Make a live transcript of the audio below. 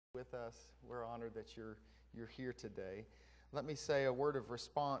with us. We're honored that you're here today. Let me say a word of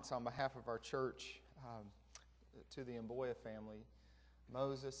response on behalf of our church to the Mboya family.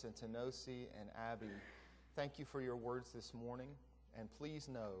 Moses and Tenosi and Abby, thank you for your words this morning, and please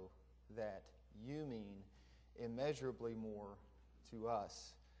know that you mean immeasurably more to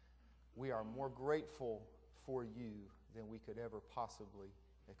us. We are more grateful for you than we could ever possibly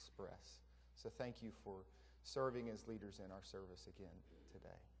express. So thank you for serving as leaders in our service again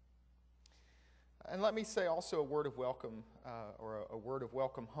today. And let me say also a word of welcome, or a word of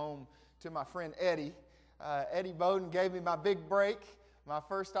welcome home to my friend Eddie. Eddie Bowden gave me my big break. My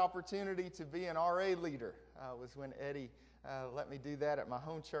first opportunity to be an RA leader was when Eddie let me do that at my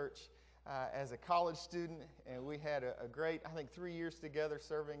home church as a college student. And we had a great, I think, 3 years together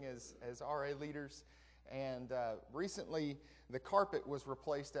serving as RA leaders. And recently, the carpet was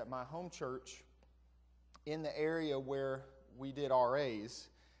replaced at my home church in the area where we did RAs.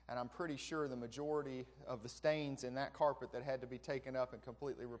 And I'm pretty sure the majority of the stains in that carpet that had to be taken up and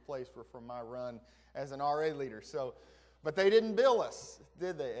completely replaced were from my run as an RA leader. So, but they didn't bill us,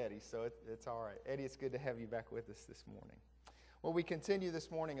 did they, Eddie? So it's all right. Eddie, it's good to have you back with us this morning. Well, we continue this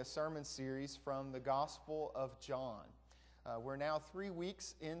morning a sermon series from the Gospel of John. We're now 3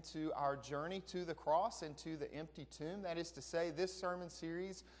 weeks into our journey to the cross and to the empty tomb. That is to say, this sermon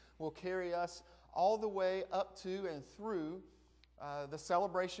series will carry us all the way up to and through the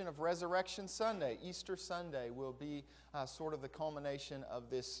celebration of Resurrection Sunday. Easter Sunday will be sort of the culmination of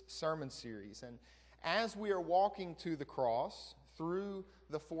this sermon series. And as we are walking to the cross through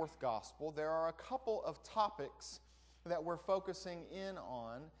the fourth gospel, there are a couple of topics that we're focusing in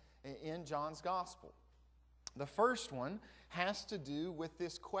on in John's gospel. The first one has to do with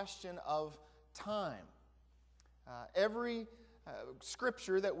this question of time. Every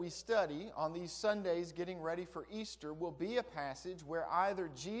scripture that we study on these Sundays getting ready for Easter will be a passage where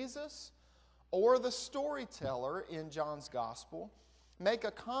either Jesus or the storyteller in John's gospel make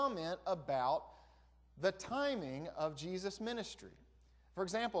a comment about the timing of Jesus' ministry. For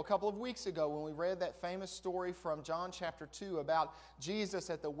example, a couple of weeks ago when we read that famous story from John chapter 2 about Jesus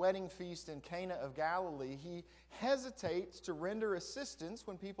at the wedding feast in Cana of Galilee, he hesitates to render assistance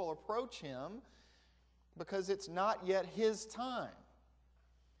when people approach him because it's not yet his time.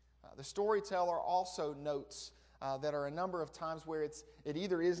 The storyteller also notes that are a number of times where it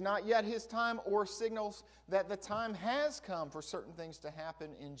either is not yet his time or signals that the time has come for certain things to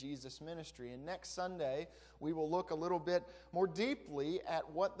happen in Jesus' ministry. And next Sunday, we will look a little bit more deeply at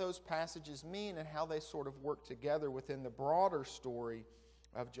what those passages mean and how they sort of work together within the broader story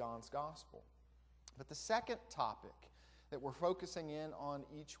of John's gospel. But the second topic that we're focusing in on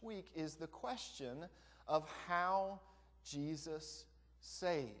each week is the question of how Jesus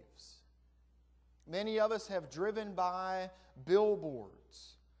saves. Many of us have driven by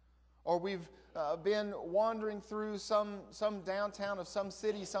billboards, or we've been wandering through some downtown of some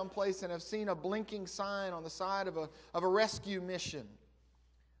city someplace and have seen a blinking sign on the side of a rescue mission.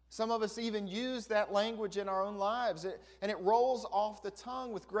 Some of us even use that language in our own lives, and it rolls off the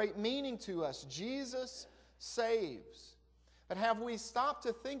tongue with great meaning to us. Jesus saves. But have we stopped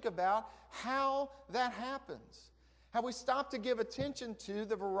to think about how that happens? Have we stopped to give attention to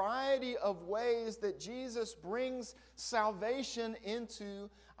the variety of ways that Jesus brings salvation into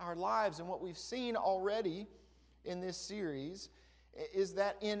our lives? And what we've seen already in this series is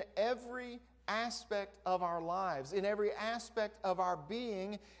that in every aspect of our lives, in every aspect of our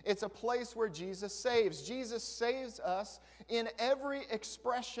being, it's a place where Jesus saves. Jesus saves us in every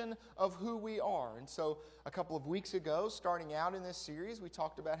expression of who we are. And so a couple of weeks ago, starting out in this series, we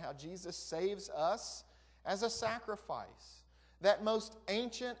talked about how Jesus saves us as a sacrifice. That most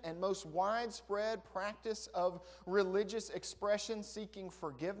ancient and most widespread practice of religious expression seeking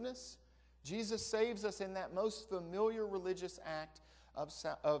forgiveness, Jesus saves us in that most familiar religious act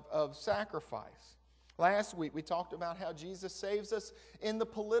of sacrifice. Last week we talked about how Jesus saves us in the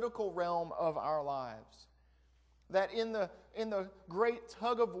political realm of our lives. That in the great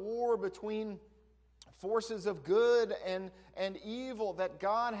tug of war between forces of good and evil, that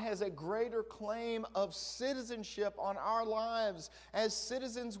God has a greater claim of citizenship on our lives as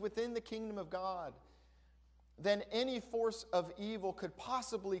citizens within the kingdom of God than any force of evil could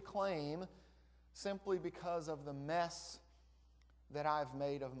possibly claim, simply because of the mess that I've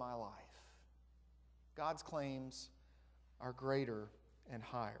made of my life. God's claims are greater and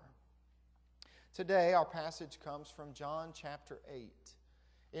higher. Today, our passage comes from John chapter 8.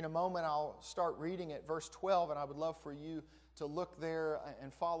 In a moment, I'll start reading at verse 12, and I would love for you to look there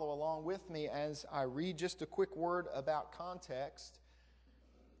and follow along with me as I read. Just a quick word about context.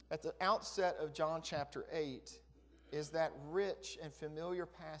 At the outset of John chapter 8, is that rich and familiar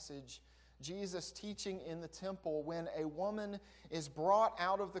passage, Jesus teaching in the temple when a woman is brought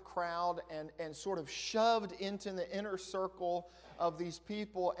out of the crowd and sort of shoved into the inner circle of these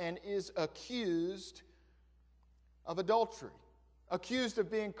people and is accused of adultery, accused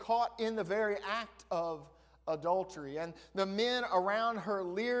of being caught in the very act of adultery. And the men around her,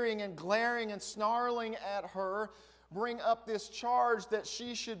 leering and glaring and snarling at her, bring up this charge that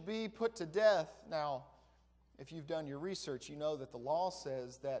she should be put to death. Now, if you've done your research, you know that the law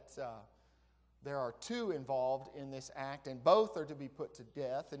says that there are two involved in this act, and both are to be put to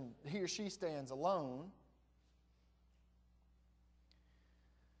death, and he or she stands alone.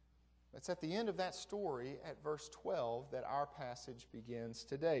 It's at the end of that story, at verse 12, that our passage begins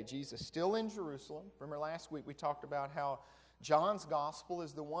today. Jesus still in Jerusalem. Remember last week we talked about how John's gospel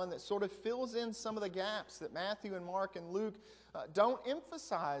is the one that sort of fills in some of the gaps that Matthew and Mark and Luke don't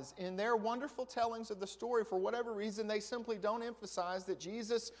emphasize in their wonderful tellings of the story. For whatever reason, they simply don't emphasize that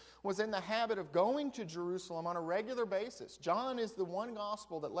Jesus was in the habit of going to Jerusalem on a regular basis. John is the one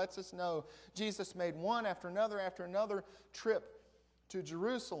gospel that lets us know Jesus made one after another trip to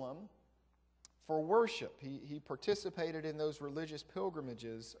Jerusalem for worship. He participated in those religious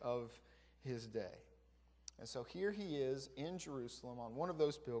pilgrimages of his day. And so here he is in Jerusalem on one of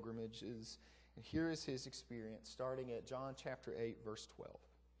those pilgrimages, and here is his experience, starting at John chapter 8, verse 12.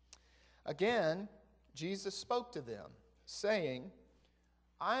 Again, Jesus spoke to them, saying,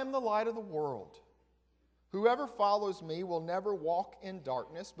 I am the light of the world. Whoever follows me will never walk in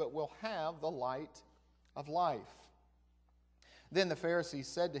darkness, but will have the light of life. Then the Pharisees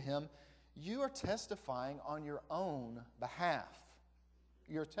said to him, You are testifying on your own behalf.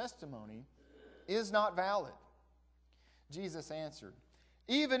 Your testimony is not valid. Jesus answered,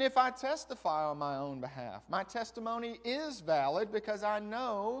 Even if I testify on my own behalf, my testimony is valid because I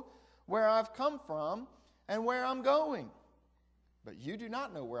know where I've come from and where I'm going. But you do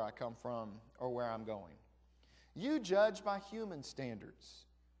not know where I come from or where I'm going. You judge by human standards.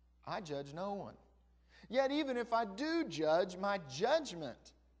 I judge no one. Yet even if I do judge, my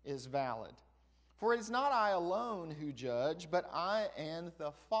judgment is valid. For it is not I alone who judge, but I and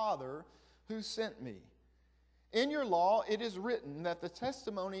the Father who sent me. In your law it is written that the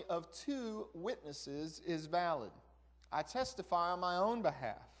testimony of two witnesses is valid. I testify on my own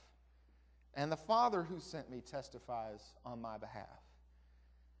behalf, and the Father who sent me testifies on my behalf.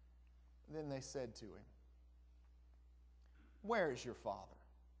 Then they said to him, Where is your Father?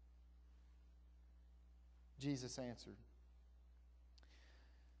 Jesus answered,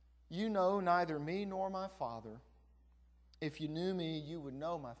 You know neither me nor my Father. If you knew me, you would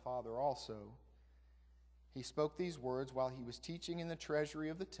know my Father also. He spoke these words while he was teaching in the treasury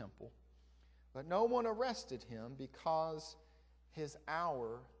of the temple, but no one arrested him because his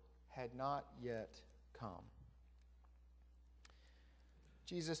hour had not yet come.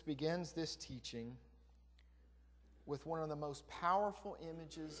 Jesus begins this teaching with one of the most powerful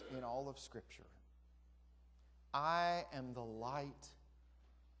images in all of Scripture. I am the light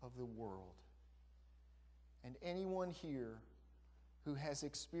of the world. And anyone here who has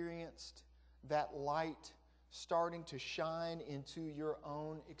experienced that light starting to shine into your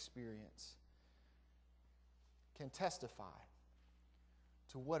own experience can testify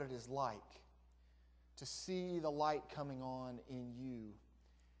to what it is like to see the light coming on in you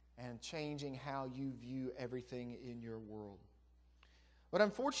and changing how you view everything in your world. But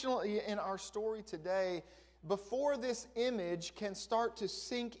unfortunately, in our story today, before this image can start to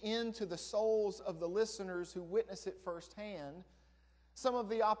sink into the souls of the listeners who witness it firsthand, some of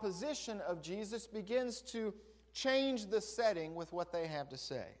the opposition of Jesus begins to change the setting with what they have to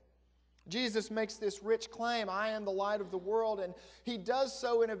say. Jesus makes this rich claim, I am the light of the world, and he does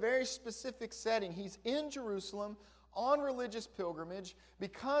so in a very specific setting. He's in Jerusalem on religious pilgrimage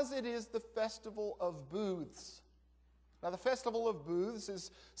because it is the Festival of Booths. Now, the Festival of Booths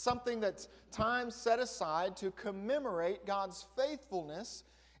is something that's time set aside to commemorate God's faithfulness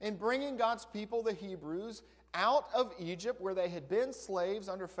in bringing God's people, the Hebrews, out of Egypt where they had been slaves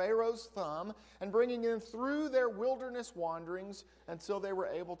under Pharaoh's thumb and bringing them through their wilderness wanderings until they were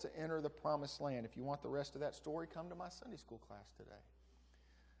able to enter the Promised Land. If you want the rest of that story, come to my Sunday school class today.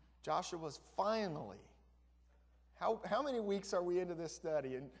 Joshua's finally, how many weeks are we into this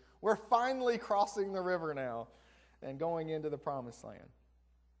study? And we're finally crossing the river now and going into the Promised Land.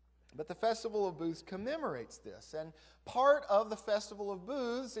 But the Festival of Booths commemorates this. And part of the Festival of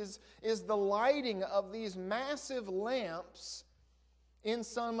Booths is the lighting of these massive lamps in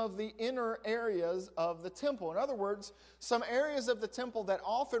some of the inner areas of the temple. In other words, some areas of the temple that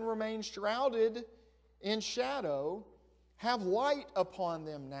often remain shrouded in shadow have light upon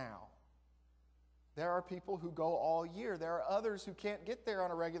them now. There are people who go all year. There are others who can't get there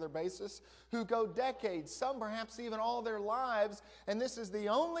on a regular basis, who go decades, some perhaps even all their lives, and this is the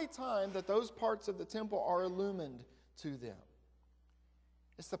only time that those parts of the temple are illumined to them.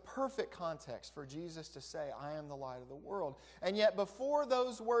 It's the perfect context for Jesus to say, I am the light of the world. And yet before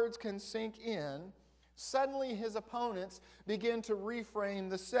those words can sink in, suddenly his opponents begin to reframe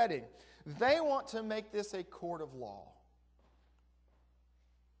the setting. They want to make this a court of law.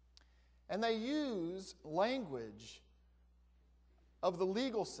 And they use language of the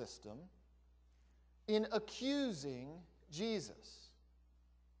legal system in accusing Jesus.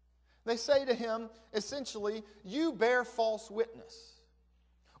 They say to him, essentially, you bear false witness.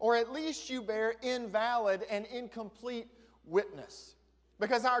 Or at least you bear invalid and incomplete witness.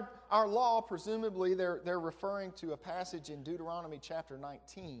 Because our law, presumably, they're referring to a passage in Deuteronomy chapter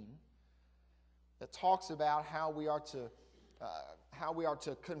 19 that talks about how we are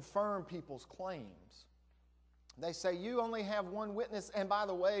to confirm people's claims. They say you only have one witness, and by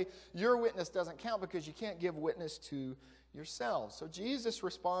the way, your witness doesn't count because you can't give witness to yourselves. So Jesus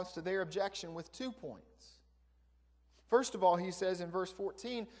responds to their objection with 2 points. First of all, he says in verse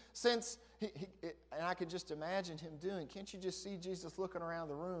 14, since, and I could just imagine him doing, can't you just see Jesus looking around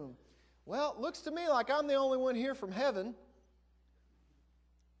the room? Well, it looks to me like I'm the only one here from heaven.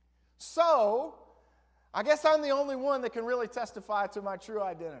 So, I guess I'm the only one that can really testify to my true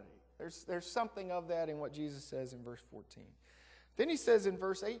identity. There's something of that in what Jesus says in verse 14. Then he says in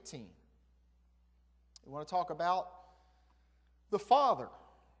verse 18, we want to talk about the Father.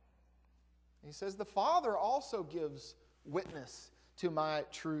 He says, the Father also gives witness to my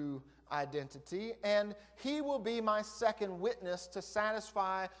true identity, and he will be my second witness to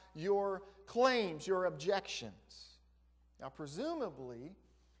satisfy your claims, your objections. Now, presumably,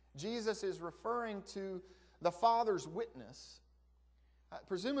 Jesus is referring to the Father's witness.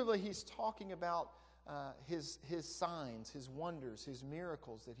 Presumably, he's talking about his signs, his wonders, his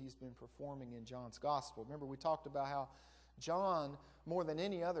miracles that he's been performing in John's Gospel. Remember, we talked about how John, more than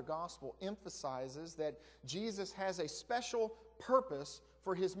any other gospel, emphasizes that Jesus has a special purpose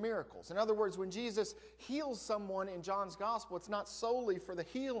for his miracles. In other words, when Jesus heals someone in John's gospel, it's not solely for the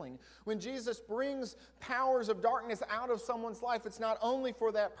healing. When Jesus brings powers of darkness out of someone's life, it's not only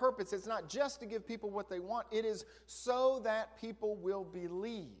for that purpose. It's not just to give people what they want. It is so that people will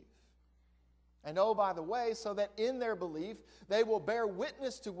believe. And oh, by the way, so that in their belief, they will bear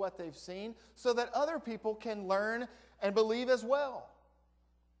witness to what they've seen, so that other people can learn and believe as well.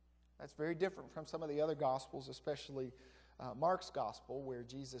 That's very different from some of the other Gospels, especially Mark's Gospel, where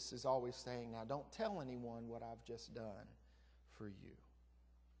Jesus is always saying, now don't tell anyone what I've just done for you.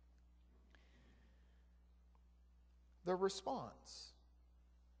 The response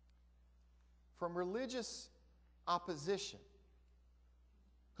from religious opposition,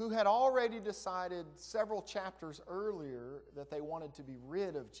 who had already decided several chapters earlier that they wanted to be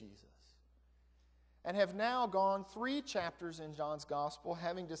rid of Jesus, and have now gone 3 chapters in John's Gospel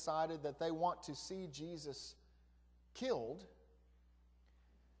having decided that they want to see Jesus killed,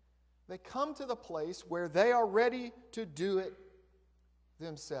 they come to the place where they are ready to do it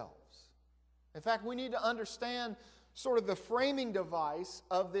themselves. In fact, we need to understand sort of the framing device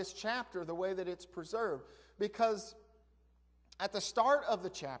of this chapter, the way that it's preserved, because at the start of the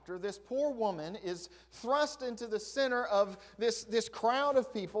chapter, this poor woman is thrust into the center of this crowd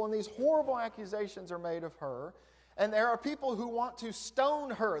of people, and these horrible accusations are made of her. And there are people who want to stone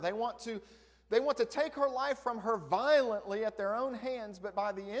her. They want to take her life from her violently at their own hands. But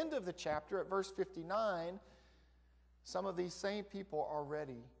by the end of the chapter, at verse 59, some of these same people are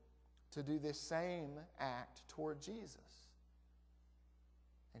ready to do this same act toward Jesus.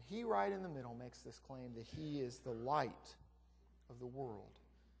 And he, right in the middle, makes this claim that he is the light of the world,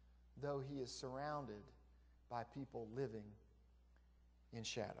 though he is surrounded by people living in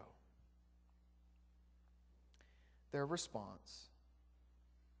shadow. Their response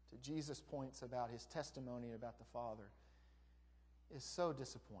to Jesus' points about his testimony about the Father is so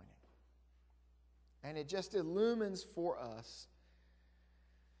disappointing. And it just illumines for us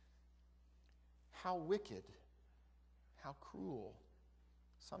how wicked, how cruel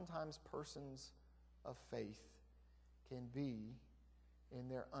sometimes persons of faith can be in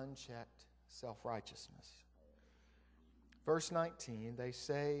their unchecked self-righteousness. Verse 19, they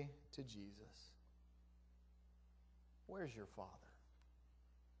say to Jesus, "Where's your Father?"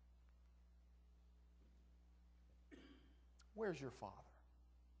 Where's your Father?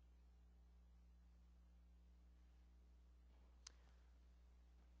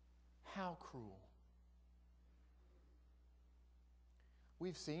 How cruel.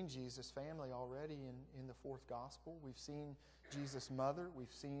 We've seen Jesus' family already in the fourth gospel. We've seen Jesus' mother.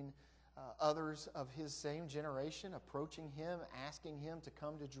 We've seen others of his same generation approaching him, asking him to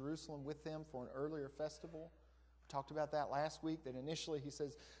come to Jerusalem with them for an earlier festival. We talked about that last week, that initially he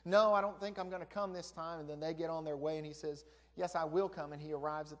says, "No, I don't think I'm going to come this time." And then they get on their way and he says, "Yes, I will come." And he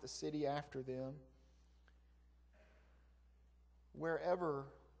arrives at the city after them. Wherever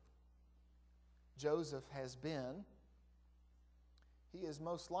Joseph has been, he is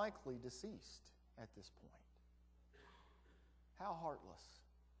most likely deceased at this point. How heartless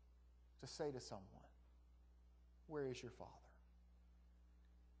to say to someone, "Where is your father?"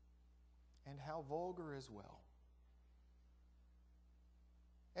 And how vulgar as well.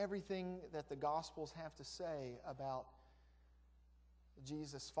 Everything that the Gospels have to say about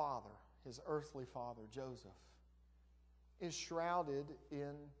Jesus' father, his earthly father, Joseph, is shrouded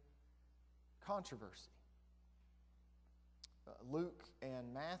in controversy. Luke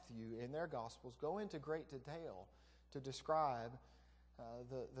and Matthew, in their Gospels, go into great detail to describe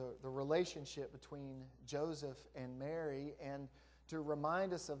the relationship between Joseph and Mary, and to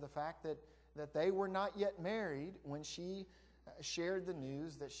remind us of the fact that they were not yet married when she shared the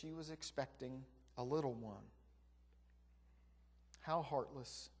news that she was expecting a little one. How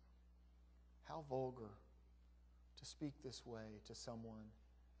heartless, how vulgar to speak this way to someone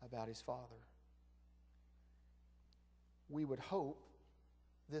about his father. We would hope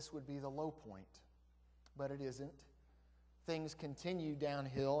this would be the low point, but it isn't. Things continue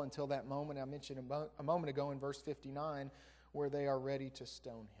downhill until that moment I mentioned a moment ago in verse 59, where they are ready to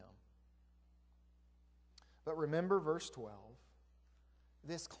stone him. But remember verse 12.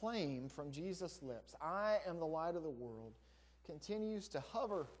 This claim from Jesus' lips, "I am the light of the world," continues to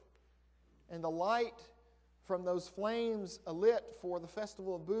hover, and the light from those flames alit for the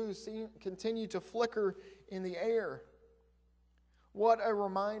festival of booths continue to flicker in the air. What a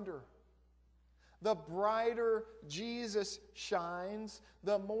reminder. The brighter Jesus shines,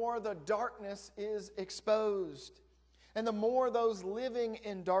 the more the darkness is exposed. And the more those living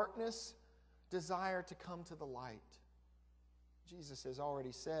in darkness desire to come to the light. Jesus has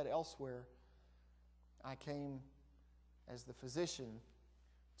already said elsewhere, "I came as the physician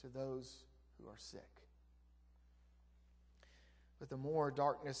to those who are sick." But the more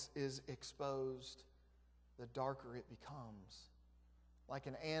darkness is exposed, the darker it becomes. Like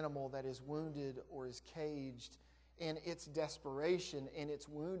an animal that is wounded or is caged, in its desperation, in its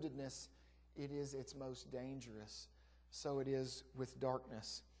woundedness, it is its most dangerous. So it is with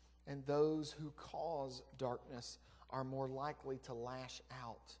darkness. And those who cause darkness are more likely to lash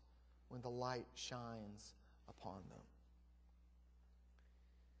out when the light shines upon them.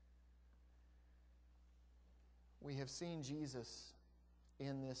 We have seen Jesus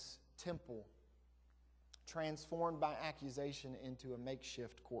in this temple transformed by accusation into a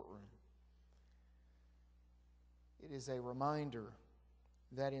makeshift courtroom. It is a reminder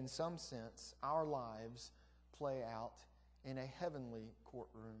that in some sense our lives play out in a heavenly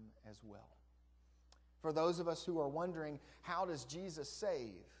courtroom as well. For those of us who are wondering, how does Jesus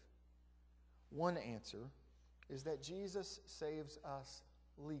save? One answer is that Jesus saves us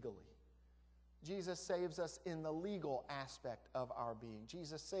legally. Jesus saves us in the legal aspect of our being.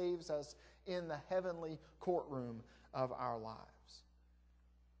 Jesus saves us in the heavenly courtroom of our lives.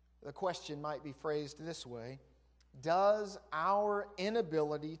 The question might be phrased this way: does our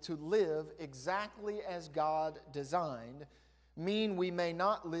inability to live exactly as God designed mean we may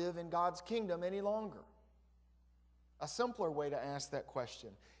not live in God's kingdom any longer? A simpler way to ask that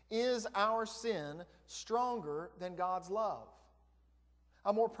question: is our sin stronger than God's love?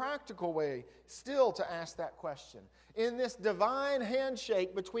 A more practical way still to ask that question: in this divine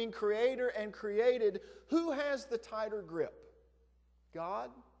handshake between Creator and created, who has the tighter grip?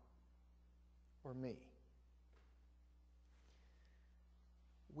 God or me?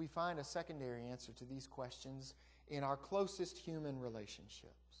 We find a secondary answer to these questions in our closest human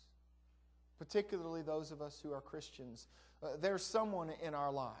relationships, particularly those of us who are Christians. There's someone in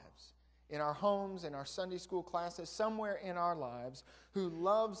our lives, in our homes, in our Sunday school classes, somewhere in our lives who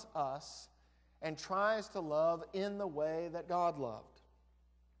loves us and tries to love in the way that God loved.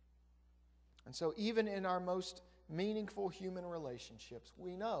 And so even in our most meaningful human relationships,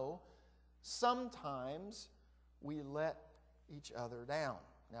 we know sometimes we let each other down.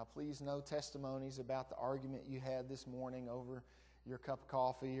 Now, please, no testimonies about the argument you had this morning over your cup of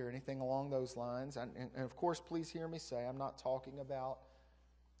coffee or anything along those lines. And of course, please hear me say, I'm not talking about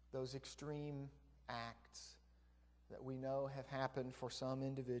those extreme acts that we know have happened for some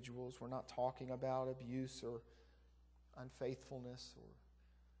individuals. We're not talking about abuse or unfaithfulness or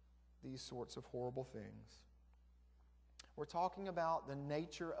these sorts of horrible things. We're talking about the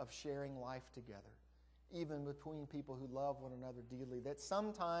nature of sharing life together even between people who love one another dearly. That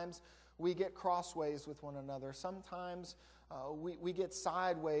sometimes we get crossways with one another. Sometimes we get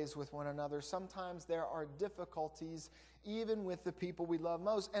sideways with one another. Sometimes there are difficulties even with the people we love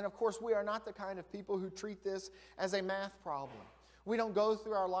most. And of course, we are not the kind of people who treat this as a math problem. We don't go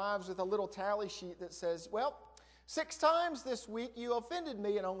through our lives with a little tally sheet that says, well, 6 times this week you offended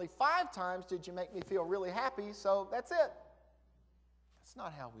me and only 5 times did you make me feel really happy, so that's it. That's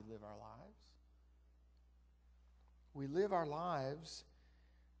not how we live our lives. We live our lives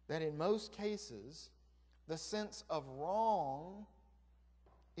that in most cases, the sense of wrong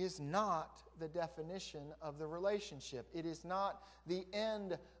is not the definition of the relationship. It is not the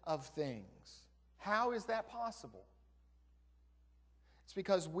end of things. How is that possible? It's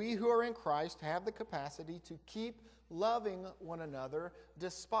because we who are in Christ have the capacity to keep loving one another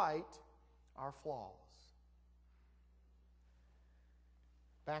despite our flaws.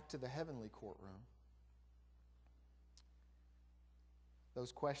 Back to the heavenly courtroom.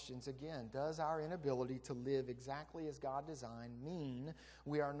 Those questions again. Does our inability to live exactly as God designed mean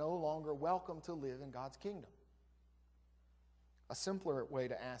we are no longer welcome to live in God's kingdom? A simpler way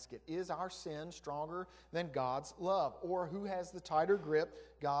to ask it, is our sin stronger than God's love? Or who has the tighter grip,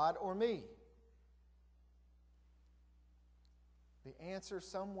 God or me? The answer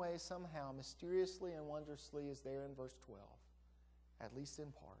some way, somehow, mysteriously and wondrously is there in verse 12, at least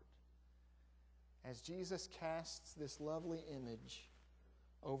in part. As Jesus casts this lovely image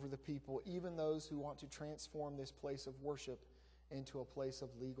over the people, even those who want to transform this place of worship into a place of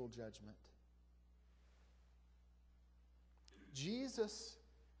legal judgment. Jesus,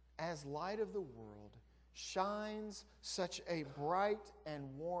 as light of the world, shines such a bright and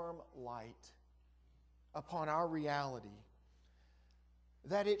warm light upon our reality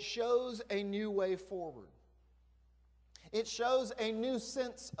that it shows a new way forward. It shows a new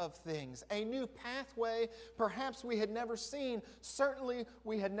sense of things, a new pathway perhaps we had never seen, certainly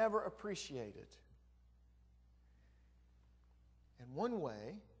we had never appreciated. And one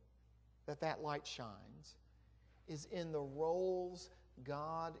way that light shines is in the roles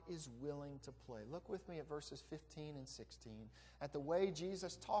God is willing to play. Look with me at verses 15 and 16, at the way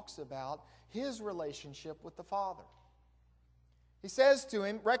Jesus talks about His relationship with the Father. He says to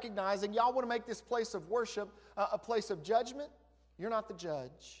him, recognizing, y'all want to make this place of worship a place of judgment? You're not the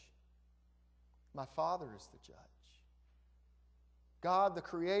judge. My Father is the judge. God, the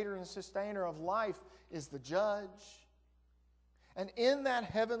creator and sustainer of life, is the judge. And in that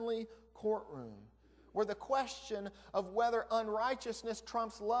heavenly courtroom, where the question of whether unrighteousness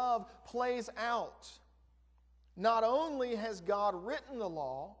trumps love plays out, not only has God written the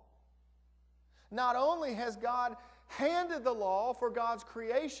law, not only has God handed the law for God's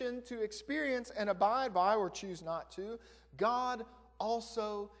creation to experience and abide by or choose not to, God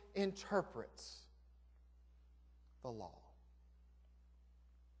also interprets the law.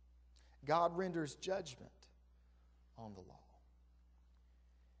 God renders judgment on the law.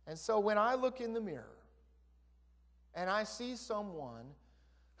 And so when I look in the mirror and I see someone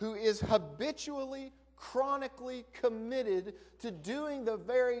who is habitually, chronically committed to doing the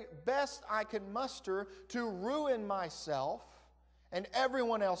very best I can muster to ruin myself and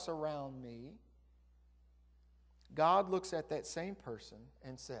everyone else around me, God looks at that same person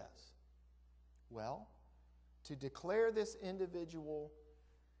and says, well, to declare this individual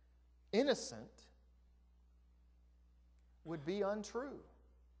innocent would be untrue.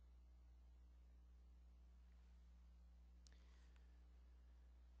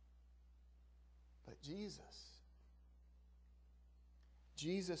 But Jesus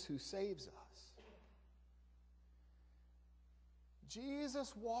who saves us,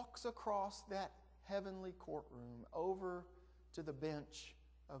 Jesus walks across that heavenly courtroom over to the bench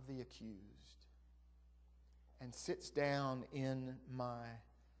of the accused and sits down in my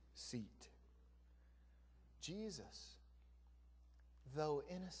seat. Jesus, though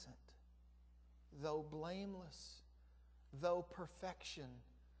innocent, though blameless, though perfection,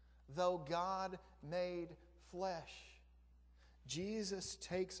 though God made flesh, Jesus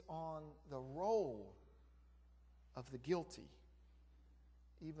takes on the role of the guilty,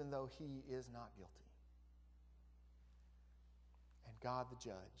 even though he is not guilty. And God the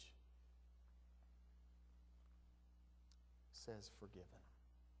judge says, forgiven.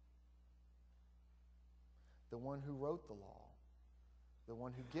 The one who wrote the law, the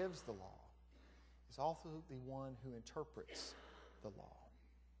one who gives the law, is also the one who interprets the law.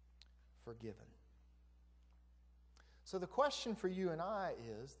 Forgiven. So the question for you and I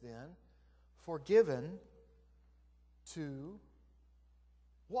is then, forgiven to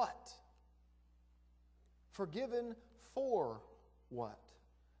what? Forgiven for what?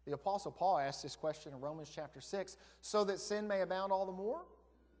 The Apostle Paul asked this question in Romans chapter 6, so that sin may abound all the more?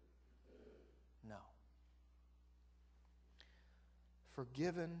 No.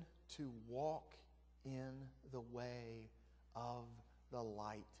 Forgiven to walk in the way of the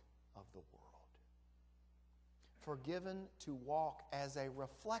light of the world. Forgiven to walk as a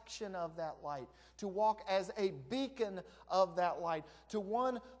reflection of that light, to walk as a beacon of that light, to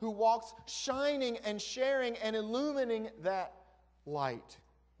one who walks shining and sharing and illumining that light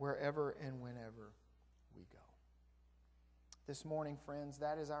wherever and whenever we go. This morning, friends,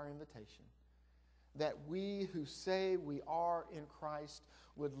 that is our invitation. That we who say we are in Christ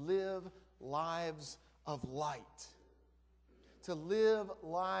would live lives of light. To live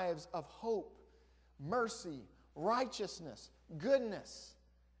lives of hope, mercy, righteousness, goodness.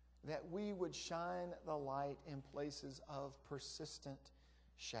 That we would shine the light in places of persistent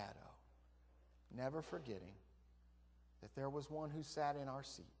shadow. Never forgetting that there was one who sat in our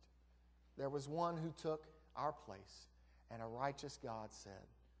seat. There was one who took our place. And a righteous God said,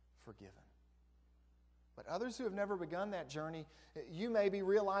 forgiven. But others who have never begun that journey, you may be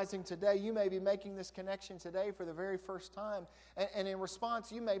realizing today, you may be making this connection today for the very first time. And in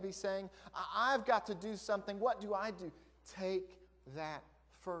response, you may be saying, I've got to do something. What do I do? Take that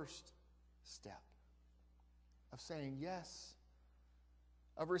first step of saying yes,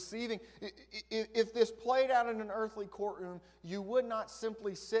 of receiving. If this played out in an earthly courtroom, you would not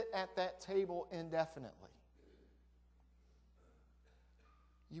simply sit at that table indefinitely.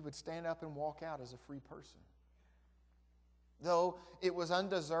 You would stand up and walk out as a free person. Though it was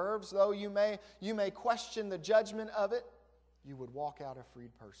undeserved, though you may question the judgment of it, you would walk out a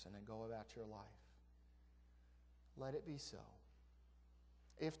freed person and go about your life. Let it be so.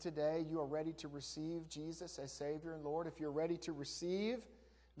 If today you are ready to receive Jesus as Savior and Lord, if you're ready to receive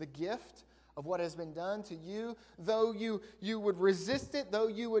the gift of what has been done to you, though you would resist it, though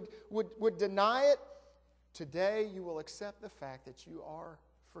you would deny it, today you will accept the fact that you are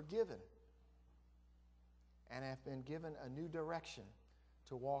forgiven and have been given a new direction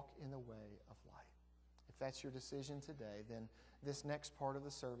to walk in the way of light. If that's your decision today, then this next part of the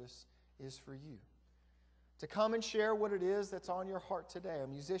service is for you. To come and share what it is that's on your heart today. Our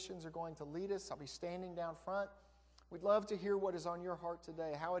musicians are going to lead us. I'll be standing down front. We'd love to hear what is on your heart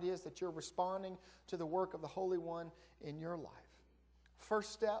today, how it is that you're responding to the work of the Holy One in your life.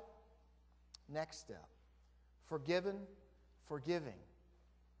 First step, next step. Forgiven, forgiving.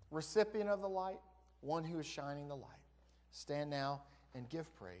 Recipient of the light, one who is shining the light. Stand now and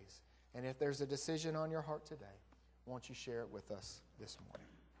give praise. And if there's a decision on your heart today, won't you share it with us this morning?